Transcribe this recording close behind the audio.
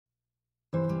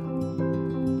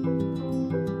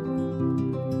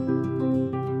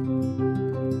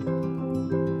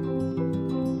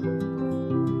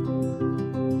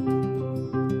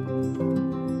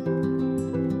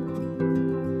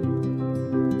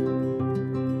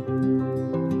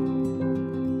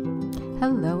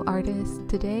Hello artists!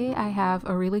 Today I have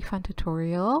a really fun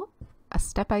tutorial, a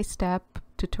step-by-step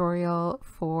tutorial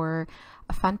for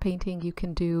a fun painting you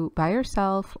can do by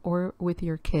yourself or with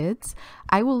your kids.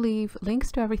 I will leave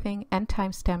links to everything and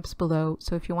timestamps below,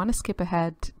 so if you want to skip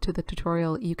ahead to the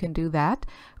tutorial you can do that.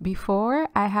 Before,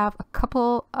 I have a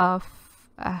couple of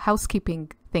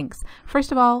housekeeping things.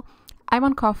 First of all, I'm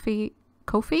on coffee,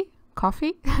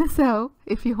 so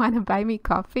if you want to buy me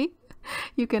coffee,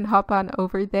 you can hop on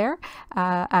over there.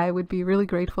 I would be really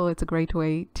grateful. It's a great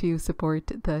way to support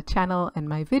the channel and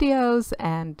my videos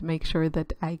and make sure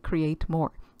that I create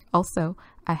more. Also,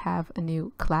 I have a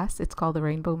new class. It's called the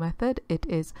Rainbow Method. It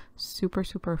is super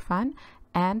fun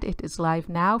and it is live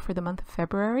now for the month of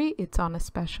February. It's on a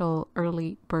special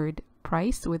early bird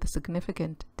price with a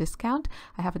significant discount.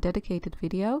 I have a dedicated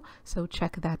video, so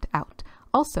check that out.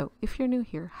 Also, if you're new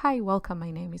here, hi, welcome.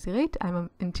 My name is Irit. I'm an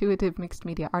intuitive mixed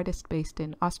media artist based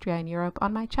in Austria and Europe.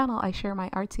 On my channel, I share my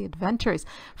artsy adventures.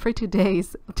 For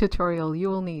today's tutorial, you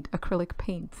will need acrylic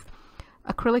paints,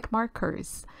 acrylic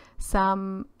markers,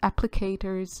 some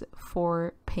applicators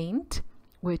for paint,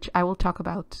 which I will talk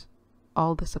about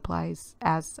all the supplies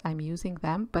as I'm using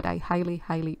them, but I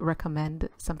highly recommend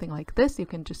something like this. You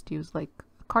can just use like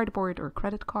cardboard or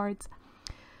credit cards,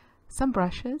 some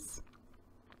brushes,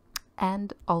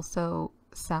 and also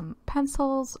some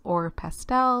pencils or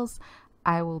pastels.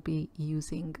 I will be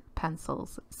using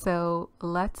pencils. So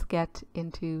let's get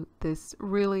into this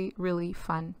really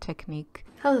fun technique.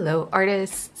 Hello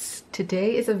artists!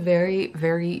 Today is a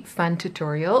very fun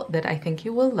tutorial that I think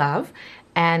you will love,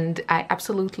 and I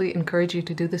absolutely encourage you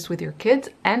to do this with your kids,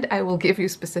 and I will give you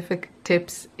specific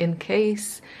tips in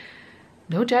case.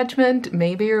 No judgment,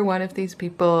 maybe you're one of these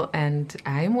people, and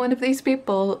I'm one of these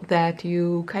people, that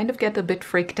you kind of get a bit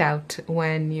freaked out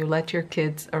when you let your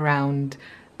kids around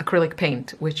acrylic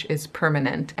paint, which is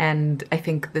permanent. And I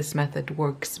think this method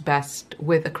works best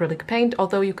with acrylic paint,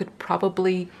 although you could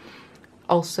probably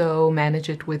also manage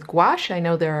it with gouache. I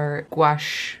know there are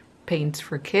gouache paints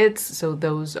for kids, so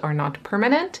those are not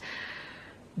permanent.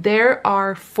 There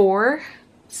are 4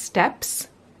 steps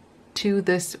to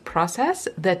this process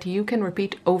that you can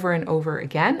repeat over and over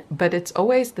again, but it's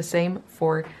always the same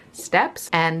 4 steps,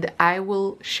 and I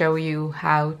will show you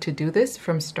how to do this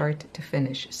from start to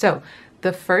finish. So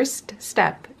the first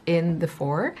step in the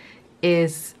 4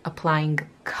 is applying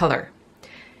color.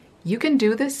 You can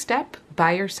do this step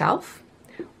by yourself,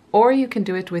 or you can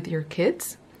do it with your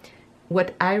kids.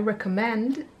 What I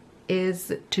recommend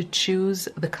is to choose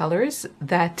the colors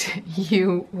that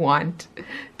you want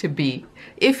to be.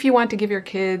 If you want to give your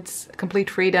kids complete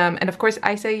freedom, and of course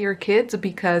I say your kids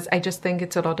because I just think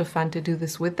it's a lot of fun to do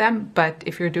this with them, but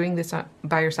if you're doing this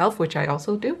by yourself, which I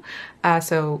also do,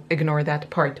 so ignore that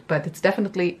part, but it's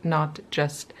definitely not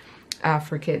just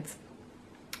for kids.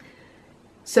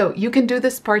 So you can do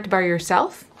this part by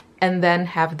yourself and then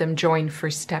have them join for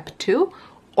step 2,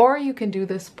 or you can do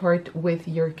this part with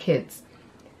your kids.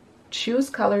 Choose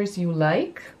colors you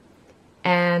like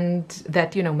and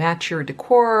that, you know, match your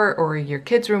decor or your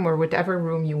kids' room or whatever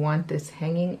room you want this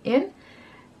hanging in.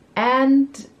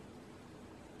 And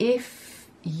if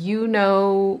you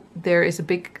know there is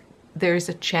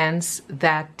a chance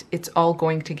that it's all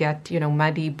going to get, you know,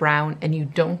 muddy brown and you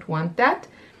don't want that,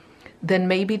 then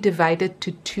maybe divide it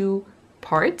to 2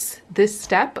 parts. This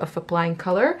step of applying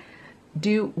color,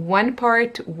 do 1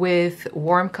 part with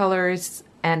warm colors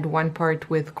and 1 part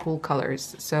with cool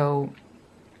colors. So,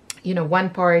 you know, 1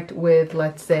 part with,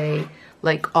 let's say,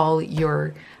 like all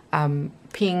your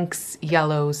pinks,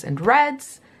 yellows, and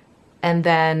reds, and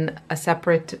then a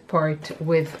separate part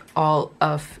with all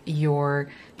of your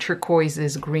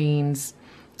turquoises, greens,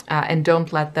 and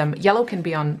don't let them, yellow can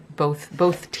be on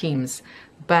both teams,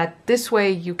 but this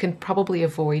way you can probably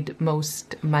avoid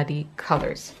most muddy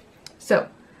colors. So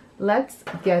let's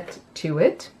get to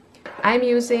it. I'm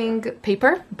using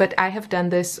paper, but I have done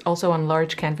this also on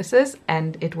large canvases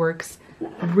and it works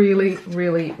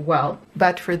really well.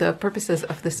 But for the purposes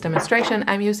of this demonstration,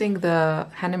 I'm using the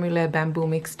Hanemühle bamboo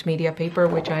mixed media paper,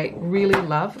 which I really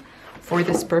love for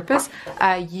this purpose.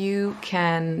 You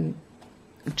can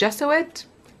gesso it.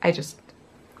 I just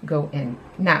go in.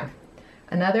 Now,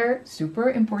 another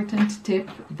super important tip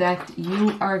that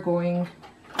you are going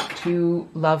to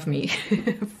love me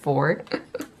for.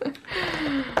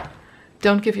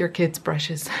 Don't give your kids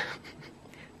brushes.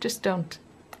 Just don't.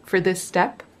 For this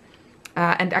step,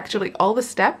 and actually all the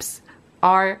steps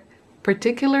are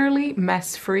particularly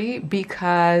mess-free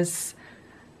because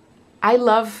I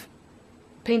love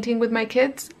painting with my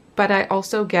kids, but I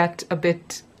also get a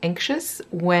bit anxious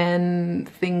when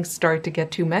things start to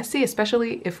get too messy,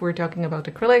 especially if we're talking about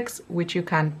acrylics, which you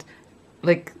can't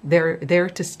like they're there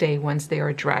to stay once they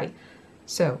are dry.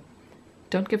 So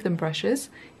don't give them brushes.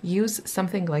 Use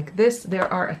something like this. There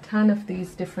are a ton of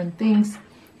these different things.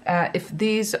 If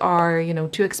these are, you know,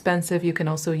 too expensive, you can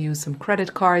also use some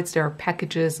credit cards. There are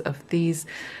packages of these.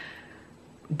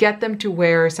 Get them to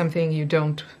wear something you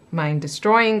don't mind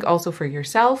destroying, also for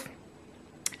yourself,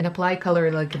 and apply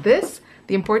color like this.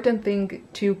 The important thing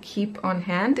to keep on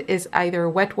hand is either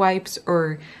wet wipes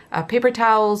or paper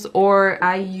towels, or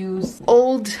I use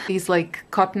these like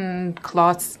cotton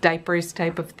cloths, diapers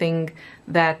type of thing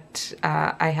that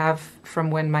I have from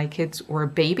when my kids were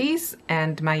babies,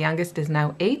 and my youngest is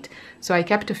now 8. So I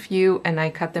kept a few and I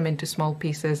cut them into small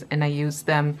pieces and I use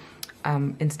them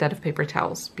instead of paper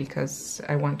towels because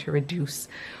I want to reduce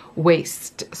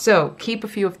waste. So keep a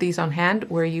few of these on hand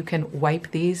where you can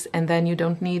wipe these, and then you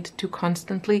don't need to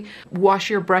constantly wash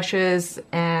your brushes,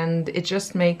 and it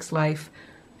just makes life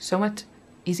so much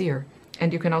easier.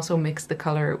 And you can also mix the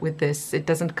color with this. It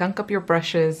doesn't gunk up your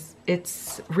brushes.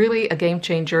 It's really a game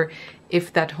changer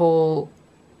if that whole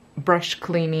brush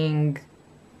cleaning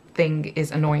thing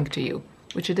is annoying to you,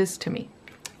 which it is to me.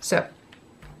 So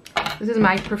this is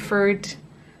my preferred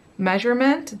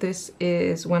measurement. This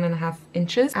is 1.5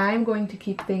 inches. I'm going to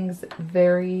keep things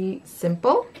very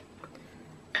simple,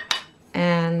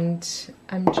 and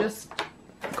I'm just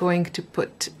going to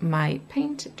put my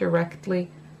paint directly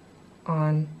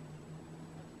on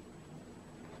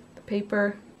the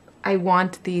paper. I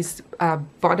want these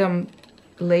bottom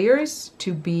layers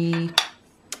to be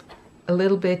a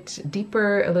little bit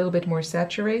deeper, a little bit more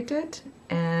saturated,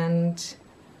 and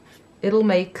it'll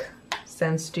make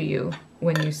sense to you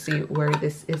when you see where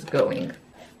this is going.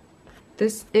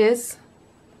 This is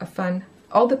a fun,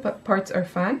 all the parts are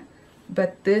fun,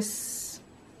 but this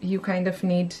you kind of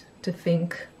need to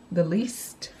think the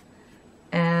least,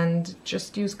 and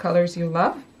just use colors you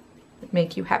love that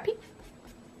make you happy.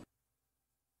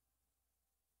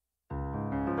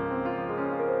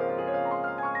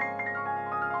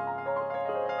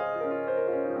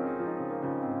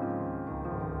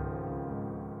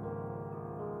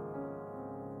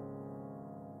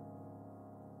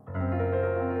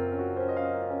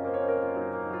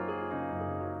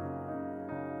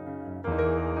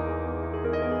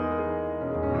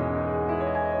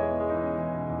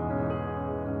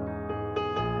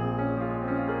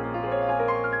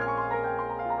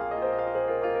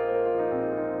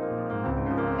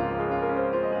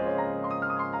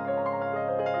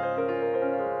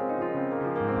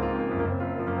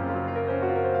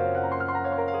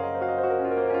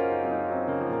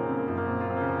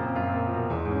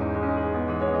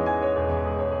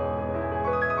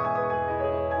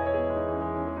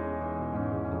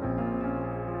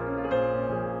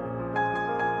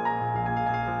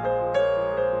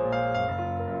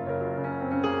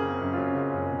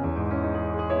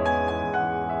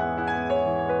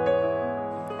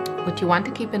 What you want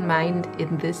to keep in mind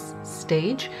in this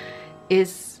stage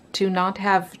is to not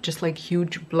have just like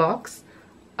huge blocks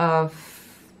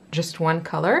of just one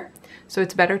color. So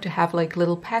it's better to have like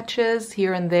little patches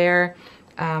here and there,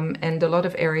 and a lot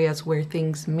of areas where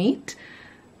things meet,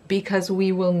 because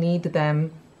we will need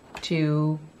them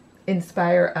to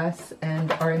inspire us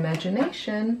and our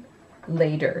imagination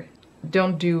later.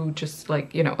 Don't do just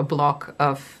like, you know, a block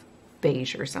of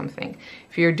beige or something.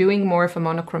 If you're doing more of a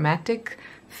monochromatic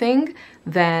thing,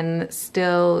 then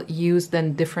still use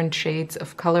then different shades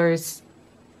of colors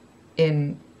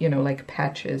in, you know, like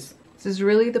patches. This is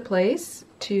really the place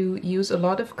to use a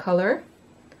lot of color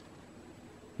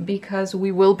because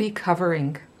we will be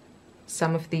covering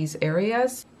some of these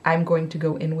areas. I'm going to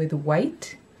go in with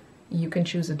white. You can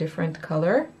choose a different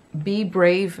color. Be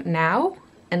brave now,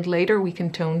 and later we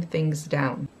can tone things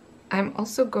down. I'm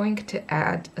also going to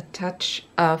add a touch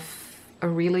of a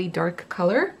really dark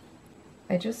color.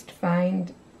 I just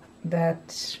find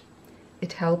that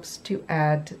it helps to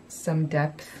add some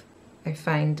depth. I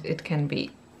find it can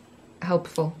be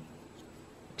helpful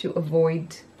to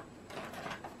avoid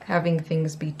having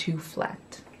things be too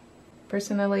flat.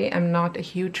 Personally, I'm not a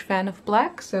huge fan of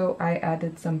black, so I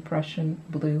added some Prussian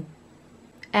blue.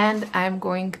 And I'm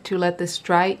going to let this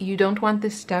dry. You don't want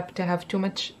this step to have too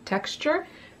much texture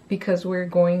because we're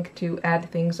going to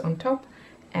add things on top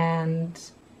and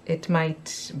it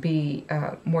might be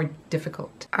more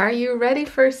difficult. Are you ready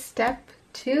for step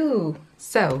 2?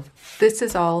 So this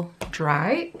is all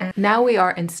dry, and now we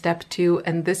are in step 2,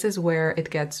 and this is where it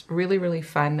gets really, really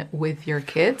fun with your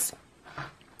kids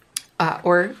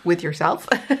or with yourself.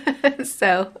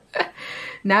 So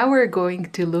Now we're going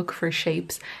to look for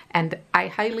shapes, and I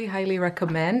highly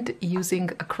recommend using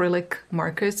acrylic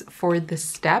markers for this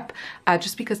step,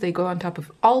 just because they go on top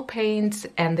of all paints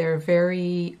and they're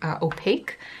very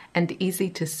opaque and easy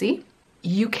to see.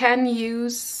 You can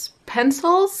use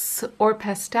pencils or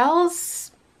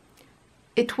pastels.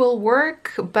 It will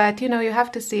work, but you know, you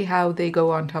have to see how they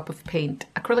go on top of paint.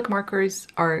 Acrylic markers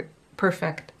are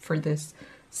perfect for this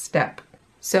step.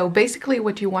 So basically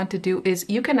what you want to do is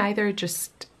you can either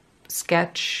just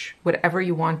sketch whatever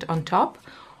you want on top,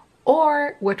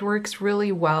 or what works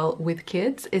really well with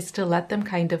kids is to let them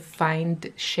kind of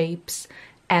find shapes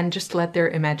and just let their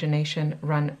imagination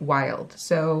run wild.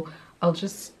 So I'll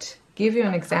just give you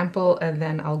an example and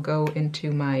then I'll go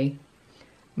into my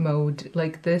mode.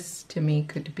 Like this to me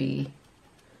could be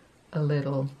a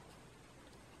little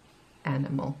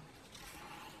animal,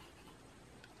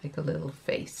 like a little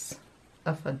face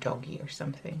of a doggy or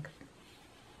something.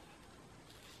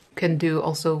 You can do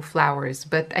also flowers,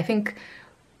 but I think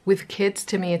with kids,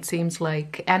 to me, it seems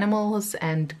like animals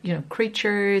and, you know,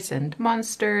 creatures and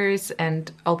monsters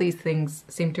and all these things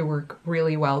seem to work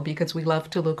really well because we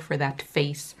love to look for that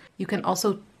face. You can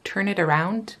also turn it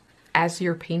around as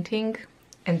you're painting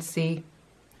and see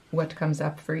what comes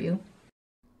up for you.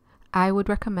 I would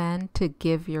recommend to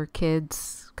give your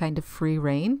kids kind of free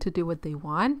rein to do what they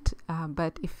want,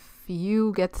 but if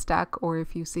you get stuck or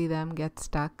if you see them get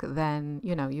stuck, then,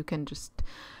 you know, you can just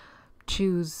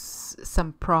choose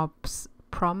some prompts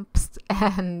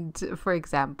and, for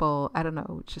example, I don't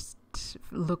know, just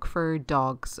look for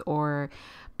dogs or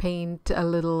paint a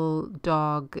little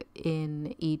dog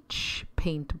in each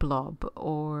paint blob,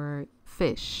 or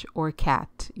fish or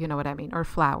cat, you know what I mean, or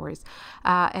flowers.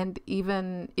 And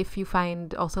even if you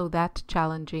find also that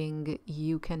challenging,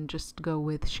 you can just go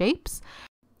with shapes.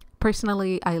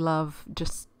 Personally, I love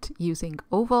just using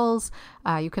ovals.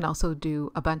 You can also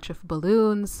do a bunch of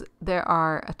balloons. There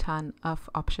are a ton of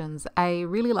options. I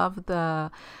really love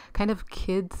the kind of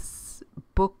kids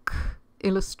book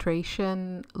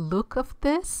illustration look of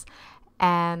this,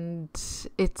 and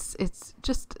it's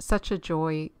just such a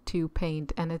joy to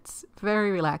paint, and it's very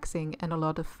relaxing and a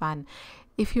lot of fun.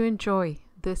 If you enjoy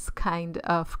this kind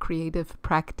of creative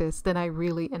practice, then I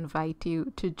really invite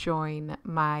you to join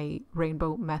my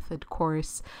Rainbow Method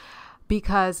course,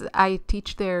 because I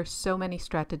teach there so many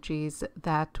strategies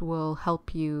that will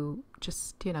help you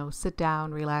just, you know, sit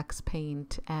down, relax,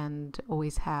 paint, and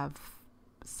always have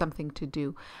something to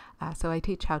do. So I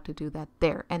teach how to do that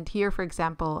there. And here, for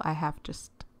example, I have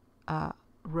just a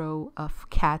row of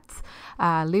cats.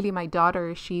 Lily, my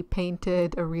daughter, she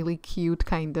painted a really cute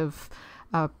kind of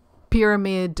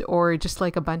pyramid, or just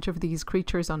like a bunch of these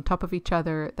creatures on top of each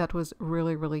other. That was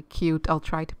really cute. I'll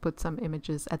try to put some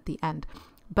images at the end.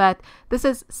 But this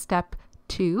is step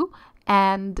 2,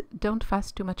 and don't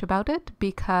fuss too much about it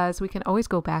because we can always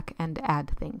go back and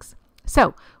add things.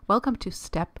 So welcome to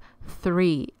step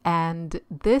 3, and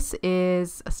this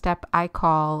is a step I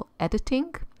call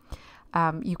editing.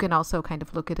 You can also kind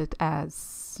of look at it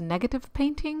as negative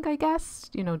painting, I guess,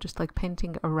 you know, just like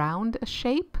painting around a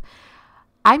shape.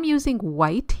 I'm using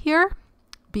white here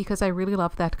because I really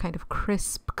love that kind of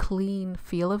crisp, clean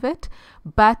feel of it.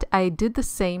 But I did the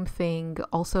same thing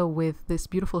also with this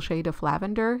beautiful shade of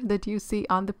lavender that you see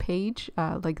on the page,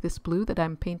 like this blue that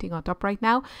I'm painting on top right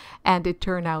now. And it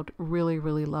turned out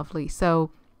really lovely.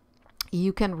 So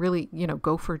you can really, you know,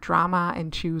 go for drama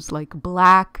and choose like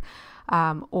black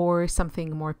or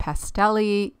something more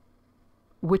pastel-y.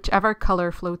 Whichever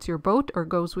color floats your boat or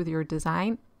goes with your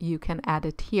design, you can add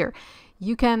it here.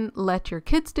 You can let your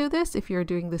kids do this if you're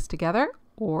doing this together,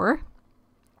 or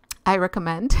I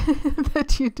recommend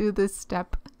that you do this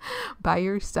step by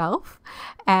yourself.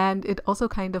 And it also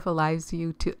kind of allows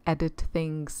you to edit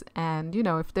things. And, you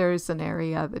know, if there's an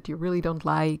area that you really don't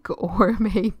like, or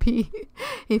maybe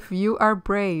if you are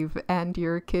brave and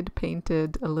your kid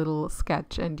painted a little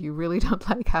sketch and you really don't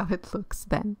like how it looks,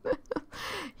 then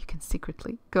you can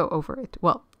secretly go over it.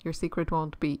 Well, your secret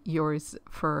won't be yours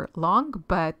for long,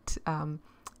 but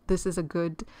this is a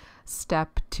good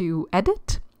step to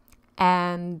edit.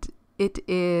 And it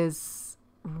is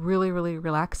really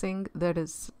relaxing. There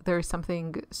is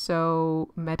something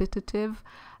so meditative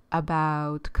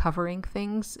about covering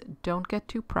things. Don't get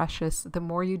too precious. The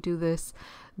more you do this,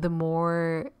 the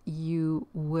more you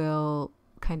will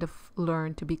kind of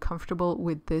learn to be comfortable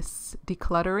with this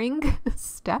decluttering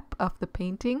step of the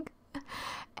painting,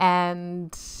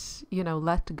 and, you know,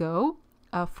 let go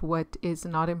of what is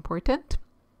not important.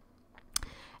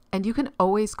 And you can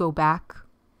always go back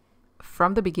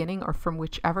from the beginning or from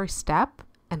whichever step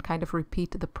and kind of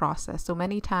repeat the process. So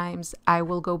many times I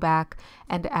will go back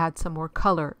and add some more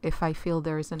color if I feel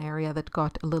there is an area that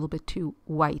got a little bit too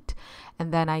white.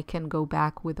 And then I can go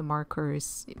back with the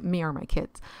markers, me or my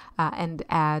kids, and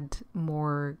add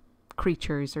more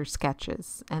creatures or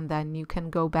sketches. And then you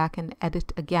can go back and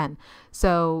edit again.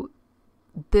 So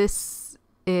this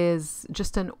is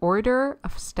just an order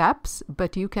of steps,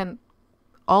 but you can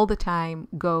all the time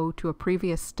go to a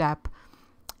previous step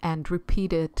and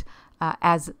repeat it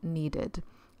as needed.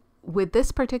 With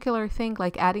this particular thing,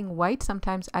 like adding white,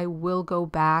 sometimes I will go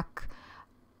back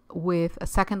with a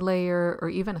second layer or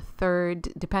even a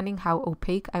third, depending how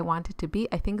opaque I want it to be.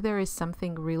 I think there is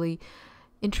something really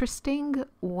interesting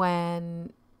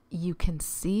when you can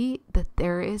see that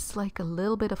there is like a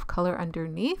little bit of color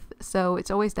underneath. So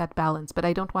it's always that balance, but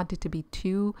I don't want it to be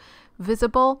too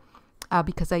visible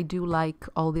because I do like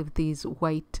all of these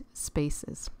white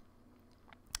spaces.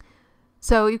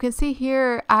 So you can see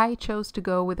here, I chose to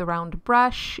go with a round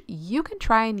brush. You can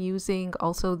try and using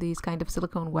also these kind of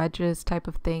silicone wedges type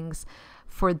of things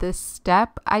for this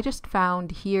step. I just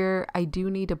found here I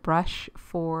do need a brush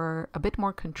for a bit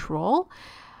more control.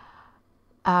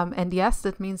 And yes,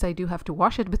 that means I do have to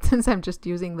wash it, but since I'm just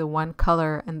using the one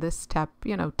color and this step,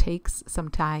 you know, takes some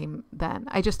time, then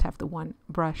I just have the one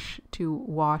brush to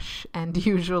wash. And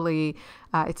usually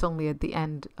it's only at the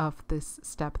end of this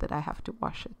step that I have to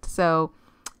wash it. So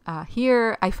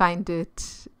here I find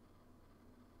it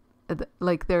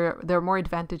like there are more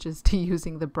advantages to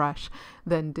using the brush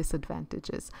than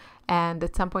disadvantages. And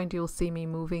at some point you'll see me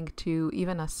moving to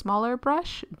even a smaller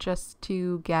brush just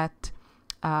to get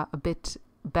a bit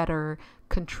better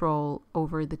control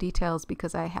over the details,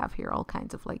 because I have here all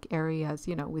kinds of like areas,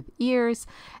 you know, with ears.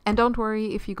 And don't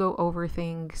worry if you go over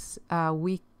things,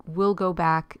 we will go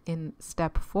back in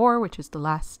step 4, which is the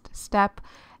last step,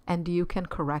 and you can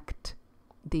correct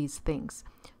these things.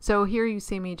 So here you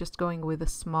see me just going with a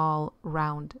small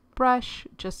round brush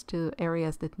just to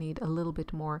areas that need a little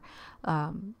bit more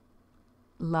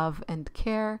love and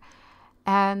care.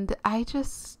 And I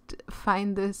just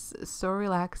find this so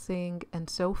relaxing and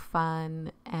so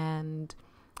fun, and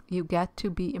you get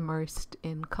to be immersed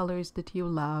in colors that you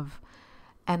love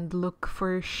and look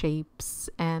for shapes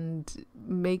and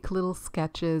make little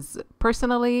sketches.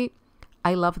 Personally,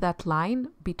 I love that line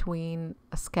between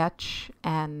a sketch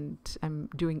and, I'm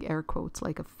doing air quotes,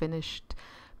 like a finished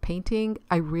painting.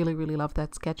 I really, really love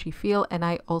that sketchy feel. And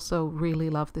I also really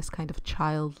love this kind of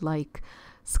childlike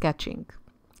sketching.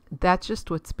 That's just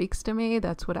what speaks to me.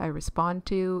 That's what I respond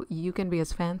to. You can be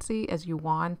as fancy as you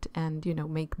want and, you know,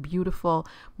 make beautiful,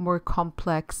 more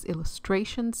complex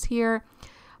illustrations here.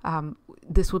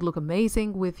 This would look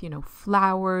amazing with, you know,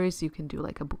 flowers. You can do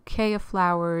like a bouquet of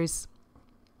flowers.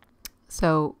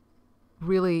 So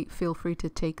really feel free to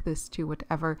take this to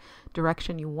whatever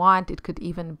direction you want. It could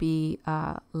even be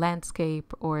a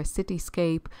landscape or a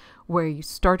cityscape where you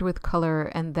start with color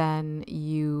and then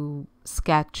you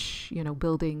sketch, you know,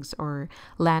 buildings or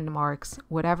landmarks,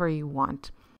 whatever you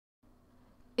want.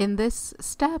 In this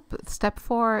step, step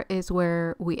 4 is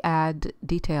where we add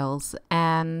details,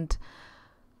 and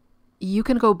you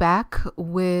can go back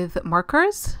with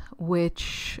markers,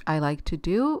 which I like to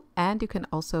do, and you can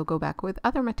also go back with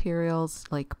other materials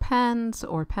like pens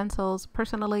or pencils.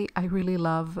 Personally, I really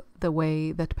love the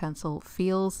way that pencil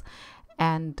feels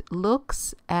and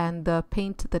looks, and the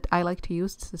paint that I like to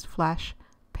use, this is flash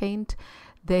paint,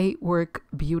 they work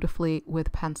beautifully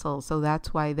with pencil, so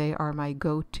that's why they are my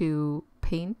go-to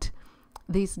paint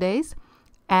these days.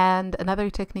 And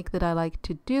another technique that I like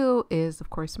to do is,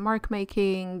 of course, mark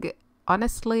making.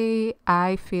 Honestly,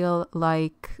 I feel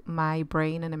like my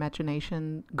brain and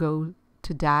imagination go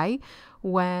to die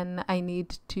when I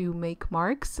need to make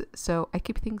marks. So I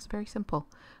keep things very simple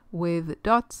with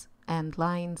dots and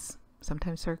lines,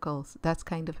 sometimes circles. That's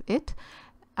kind of it.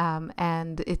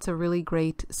 And it's a really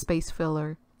great space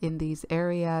filler in these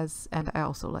areas. And I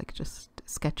also like just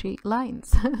sketchy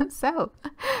lines. So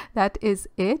that is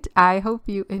it. I hope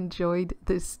you enjoyed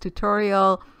this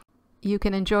tutorial. You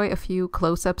can enjoy a few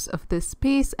close-ups of this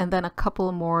piece and then a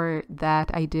couple more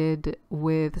that I did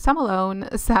with some alone,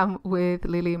 some with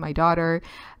Lily, my daughter.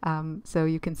 So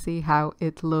you can see how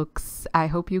it looks. I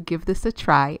hope you give this a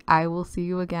try. I will see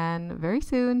you again very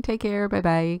soon. Take care.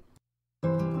 Bye-bye.